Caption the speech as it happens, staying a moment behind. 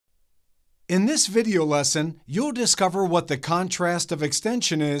In this video lesson, you'll discover what the contrast of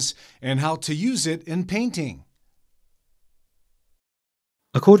extension is and how to use it in painting.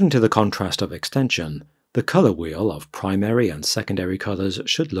 According to the contrast of extension, the color wheel of primary and secondary colors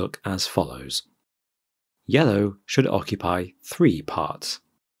should look as follows. Yellow should occupy 3 parts.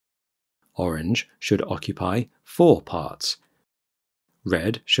 Orange should occupy 4 parts.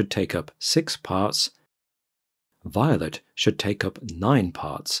 Red should take up 6 parts. Violet should take up 9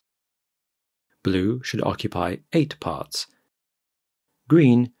 parts. Blue should occupy 8 parts.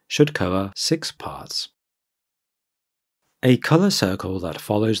 Green should cover 6 parts. A color circle that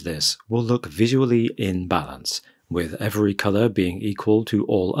follows this will look visually in balance, with every color being equal to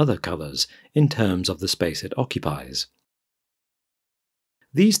all other colors in terms of the space it occupies.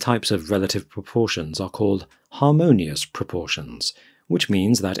 These types of relative proportions are called harmonious proportions, which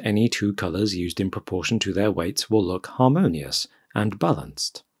means that any two colors used in proportion to their weights will look harmonious and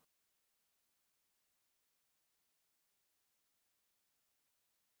balanced.